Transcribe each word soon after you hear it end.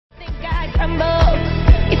crumble.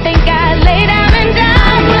 You think I lay down and die?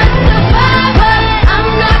 I'm a survivor.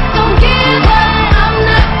 I'm not gonna give up. I'm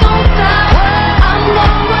not gonna stop. I'm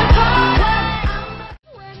gonna work harder.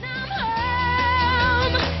 When I'm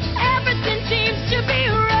home, everything seems to be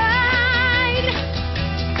right.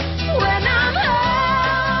 When I'm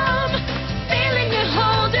home, feeling you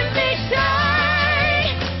holding me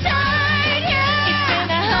tight, tight, yeah. It's been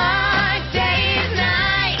a hard day's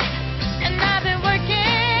night, and I've been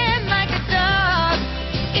working like a dog.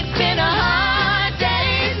 It's been a hard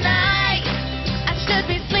day's night. I should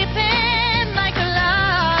be sleeping like a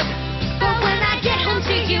log. But when I get home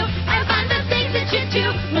to you, I find the things that you do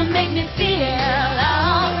will make me feel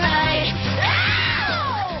alright.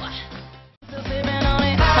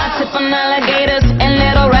 I tip on alligators and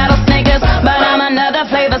little rattlesnakers, but I'm another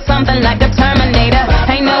flavor, something like a Terminator.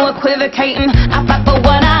 Ain't no equivocating, I fight for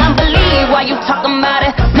what I believe. Why you talking about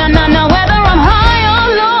it? No, no, no. Whether I'm high or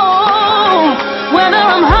low, whether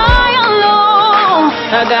I'm high or low,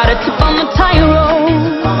 I got a tip on the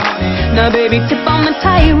tightrope. Now baby, tip on the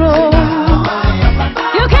tightrope.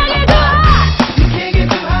 You can't get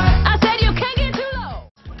too high. I said you can't get too low.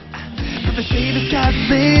 But they say the sky's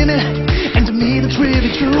the limit, and to me that's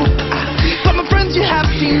really true. But my friends, you have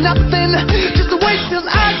seen nothing, just the way till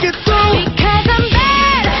I get through. Because I'm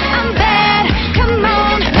bad, come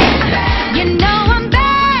on. You know I'm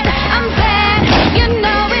bad, you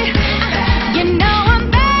know it. You know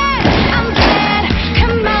I'm bad,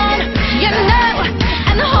 come on. You know,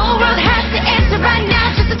 and the whole world has to answer right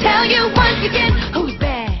now just to tell you once again who's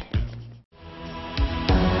bad.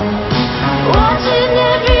 Watching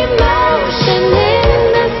every motion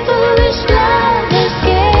in this foolish love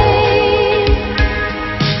escape,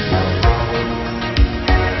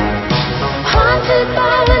 haunted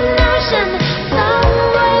by the notion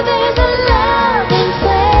somewhere there's a love in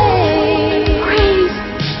place,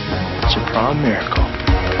 It's a prom miracle.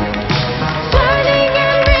 turning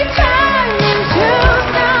and returning to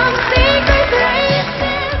some secret place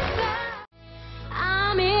inside.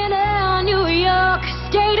 I'm in a New York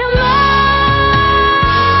state of mind.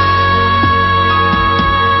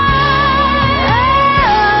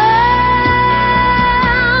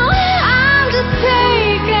 I'm just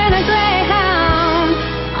taking a Greyhound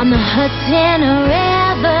on the Hudson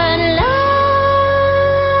River line.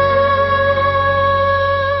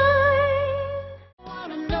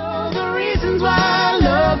 Wanna know the reasons why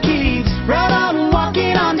love keeps right on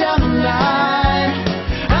walking on down the line.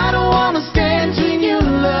 I don't wanna stand between you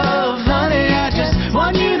and love, honey. I just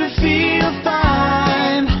want you to feel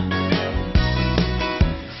fine.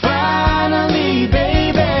 Finally,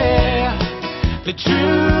 baby, the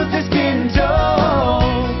truth has been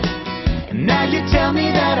told, and now you tell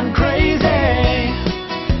me that I'm crazy.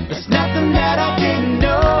 There's nothing that I didn't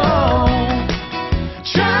know.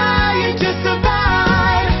 Trying to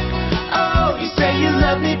survive. Oh, you say you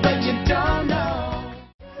love me, but you don't know.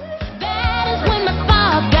 That is when the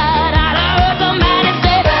fog got out. I heard somebody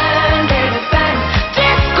say, burn, baby, burn.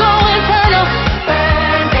 Disco Inferno.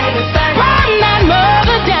 Burn, baby, burn. Burn that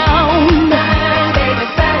mother down. Burn, baby,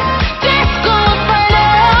 burn. Disco Inferno.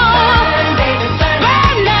 Burn, baby, burn.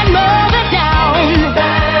 Burn that mother down.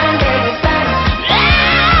 Burn, baby, burn.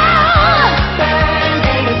 Burn,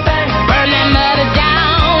 baby, burn. Burn that mother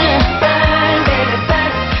down. Burn, baby,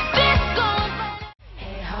 burn. Disco Inferno.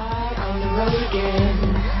 Hey, hard on the road again.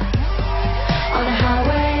 On a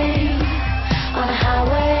highway, on a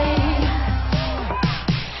highway.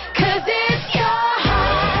 'Cause it's your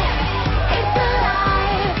heart, it's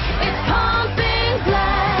alive, it's pumping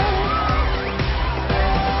blood.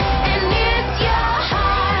 And it's your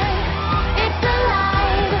heart, it's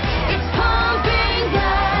alive, it's pumping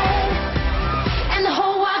blood. And the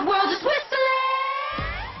whole wide world is whistling,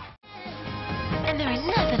 and there ain't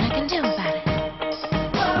nothing I can do about it.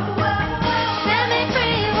 Set me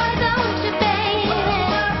free, why don't you, baby?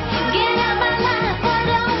 Get out my life, why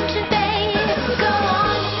don't you, baby? Go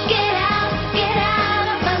on, get out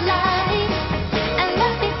of my life, and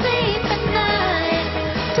let me sleep at night.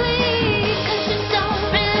 Please, 'cause you don't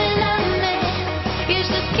really love me. You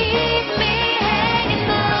just keep me hanging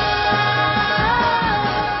on.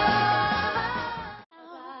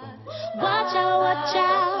 Watch out, watch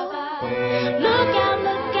out. Look out,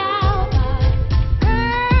 look out.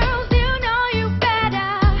 Girls, you know you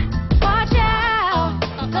better watch out.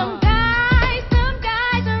 Some guys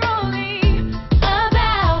are only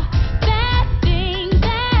about that thing,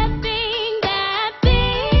 that thing, that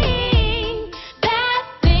thing, that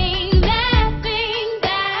thing, that thing,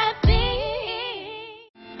 that thing.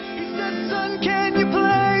 He said, son, can you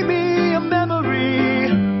play me a memory?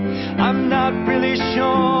 I'm not really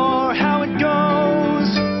sure how it goes,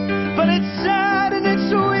 but it's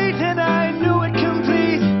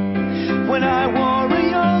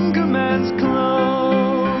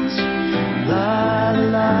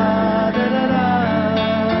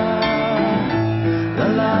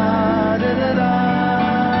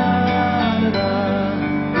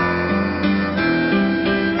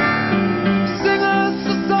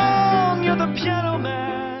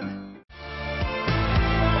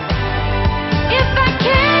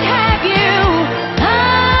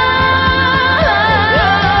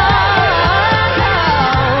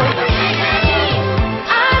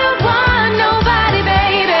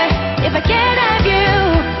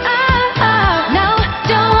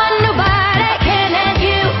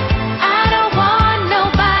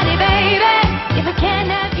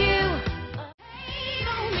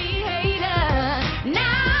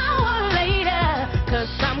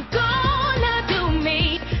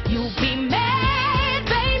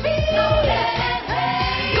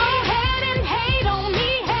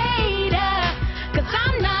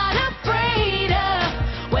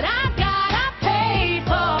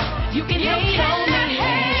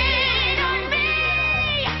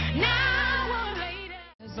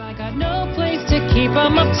Got no place to keep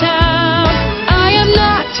 'em uptown. I am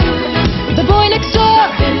not the boy next door.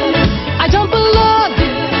 I don't belong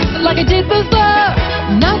like I did before.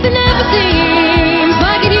 Nothing ever seems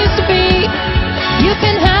like it used to be. You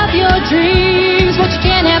can have your dreams, but you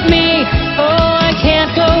can't have me. Oh, I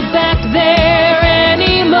can't go back there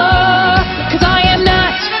anymore. 'Cause I am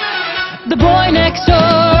not the boy next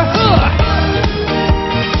door.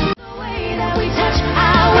 The way that we touch,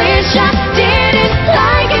 I wish I didn't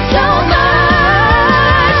like it so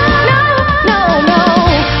much. No, no, no,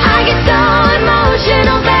 I get so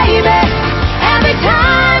emotional, baby. Every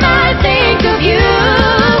time I think of you,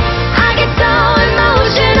 I get so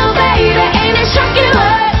emotional, baby. Ain't it shocking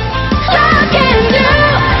what love can do?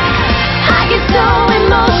 I get so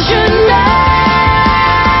emotional.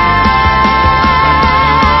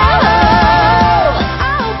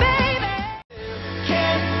 Oh, baby.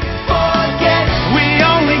 Can't forget, we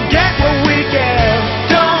only get what we give.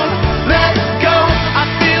 Don't let go, I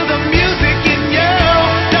feel the music in you.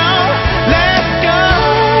 Don't let go.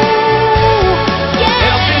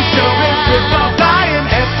 Health insurance with my buying,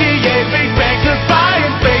 FDA, big banks are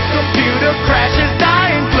buying, fake computer crashes,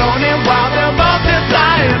 dying, cloning while they're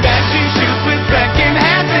multiplying. Matching shoes with Beckon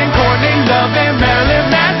Hansen, Courtney Love and Marilyn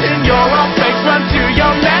Manson. You're all fakes, run to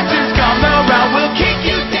your matches, come around, we'll kick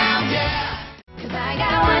you down, yeah. 'Cause I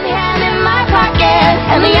got one hand in my pocket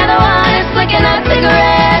and the other one is flicking a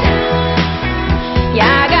cigarette.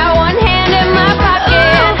 Yeah, I got one hand in my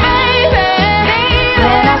pocket, baby.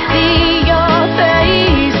 When I see your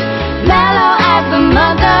face, mellow as the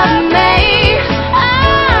Mother May.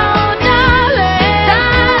 Oh, darling,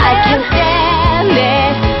 I can't stand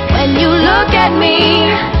it when you look at me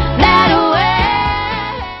that way.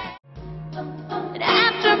 And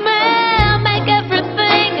after man make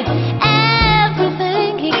everything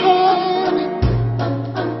he can.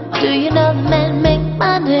 Do you know the men make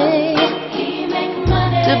money? He make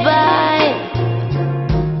money to buy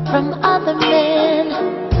from other men.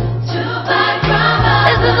 To buy from others.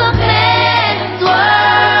 This is a man's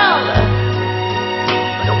world.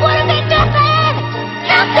 But what if they nothing?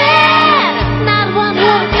 Nothing. Not one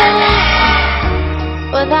woman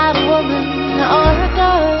without a woman or a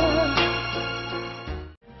girl.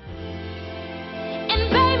 And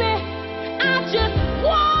baby, I just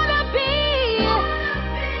wanna be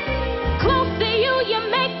close to you. You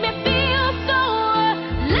make me feel so alive.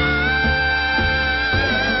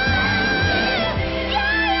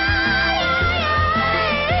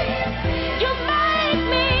 You make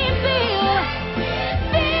me feel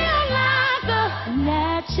like a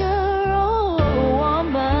natural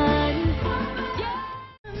woman.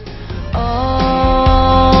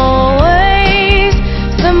 Always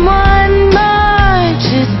someone much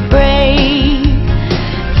is brave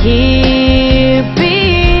here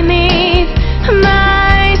beneath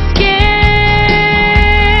my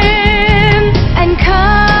skin, and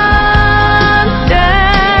constant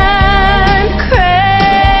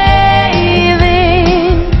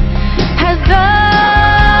craving has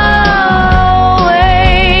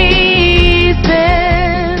always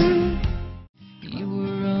been. You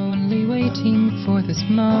were only waiting for this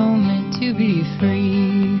moment to be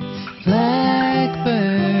free.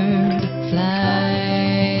 Blackbird, fly.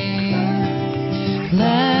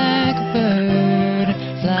 Blackbird,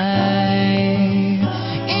 fly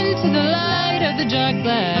into the light of the dark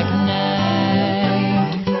black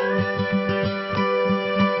night.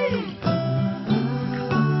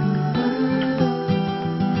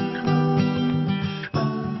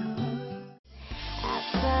 At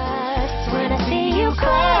first, when I see you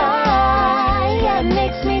cry, it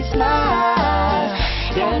makes me smile.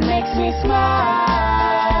 Yeah, it makes me smile.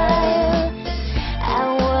 At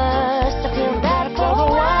worst, I feel bad for a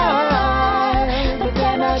while, but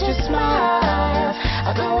then I just smile.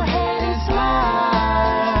 I'll go ahead and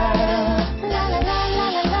smile. La la la la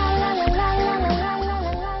la la la la la la la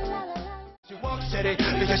la la. You walk city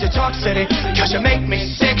because you talk city, because you make me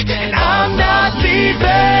sick, and I'm not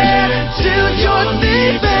leaving till you're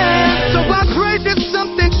leaving. So I pray there's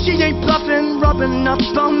something she ain't bluffing, rubbing up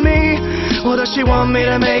on me. Or does she want me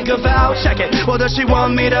to make a vow? Check it. Or does she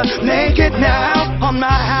want me to make it now? On my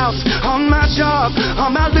house, on my job,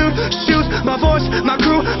 on my loot, shoes, my voice, my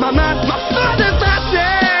crew, my mind, my father's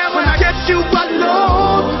passion. When I get you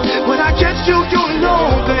alone, when I get you, you know,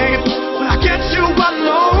 babe. When I get you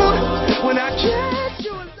alone, when I get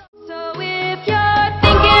you alone. So if you're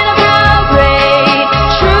thinking of how great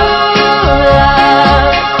true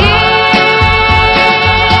love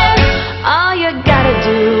is, all you gotta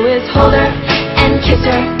do is hold her and kiss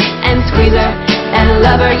her and squeeze her and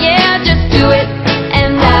love her. Yeah, just do it.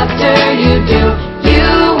 And after you do,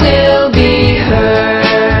 you will be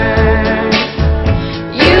hers.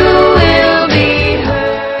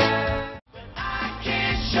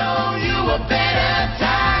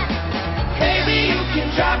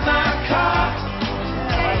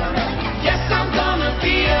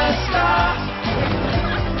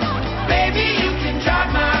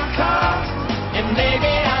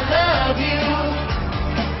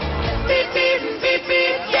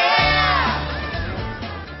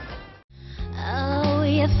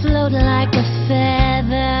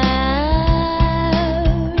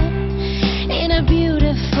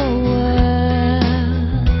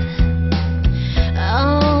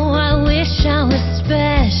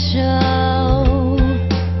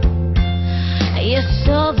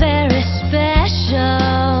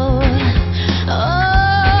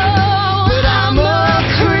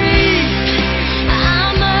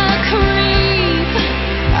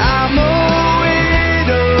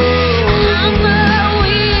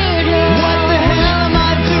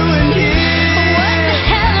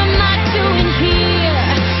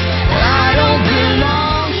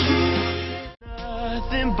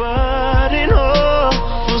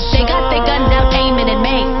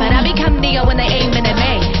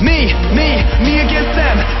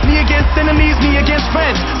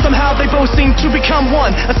 friends. Somehow they both seem to become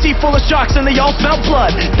one. A sea full of sharks and they all smell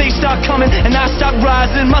blood. They start coming and I start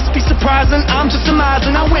rising. Must be surprising, I'm just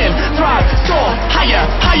surmising. I win, thrive, soar, higher,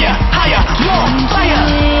 higher, higher, more fire.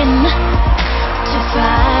 To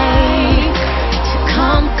fight, to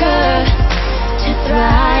conquer, to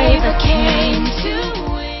thrive. I came to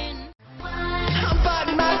win. I'm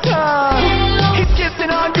biting my tongue. He's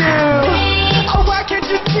kissing on you. Oh, why can't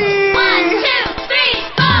you see? 1, 2, 3,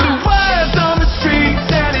 4. The words on the streets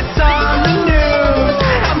and it's on the news.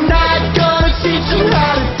 I'm not gonna teach you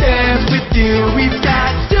how to dance with you. We've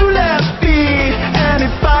got 2 left feet and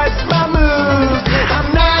it bites my moves.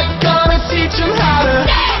 I'm not gonna teach you how to.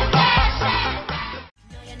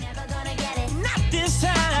 No, you're never gonna get it. Not this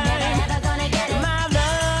time. Never gonna get it. My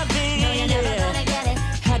loving, No, you're never gonna get it.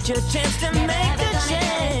 had your chance to make the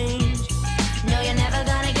change. No, you're never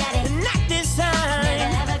gonna get it. Not this You're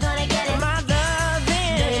time. never gonna get it. My No,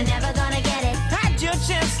 loving, you're never gonna get it. had your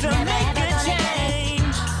chance to make a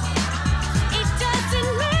change. It doesn't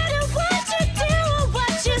matter what you do or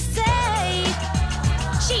what you say.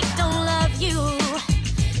 She don't love you.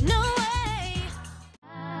 No way.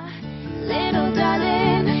 Little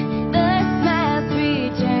darling, the smiles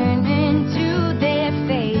return into their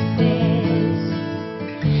faces.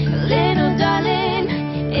 Little darling,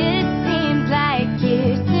 it seems like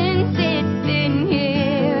years since it's been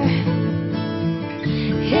here.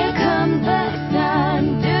 Here comes the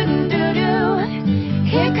sun, doo-doo-doo-doo.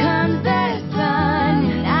 Here comes the sun,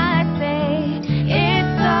 and I say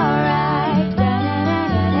it's alright.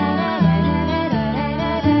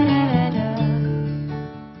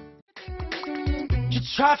 You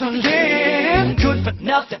try to live good for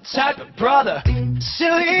nothing type of brother.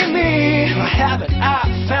 Silly me, or haven't I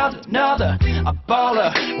found another? A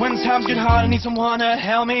baller. When times get hard, I need someone to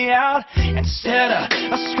help me out. Instead of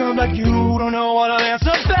a scrub like you, don't know what that's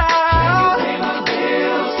about. Can you pay my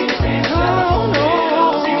bills? Can you pay my bills? Oh, no.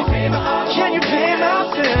 Can you pay my bills? Can you pay my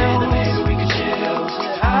bills? Maybe we could chill.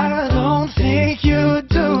 I don't think you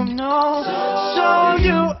do, no. So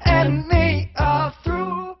you and me are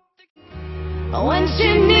through. When she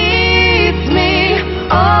needs me,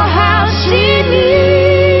 oh how she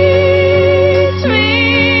needs me.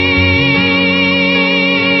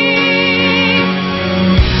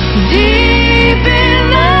 Deep in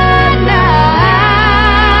the night,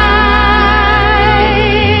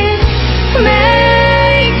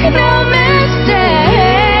 make no mistake,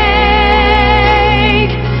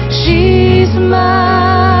 she's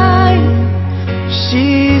mine.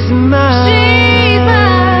 She's mine. She's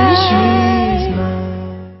mine. She's mine.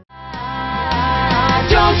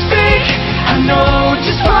 Don't speak, I know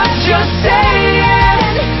just what you're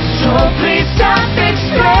saying. So please stop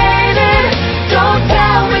explaining. Don't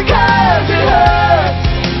tell me 'cause it hurts.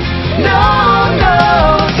 No, no,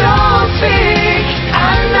 don't speak.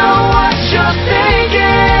 I know what you're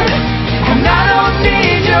thinking, and I don't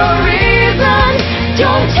need your reason.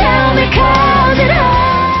 Don't tell me 'cause it hurts.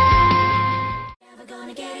 Never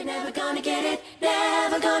gonna get it, never gonna get it,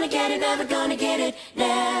 never gonna get it, never gonna get it,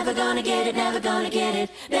 never gonna get it, never gonna get it,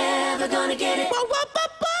 never gonna get it.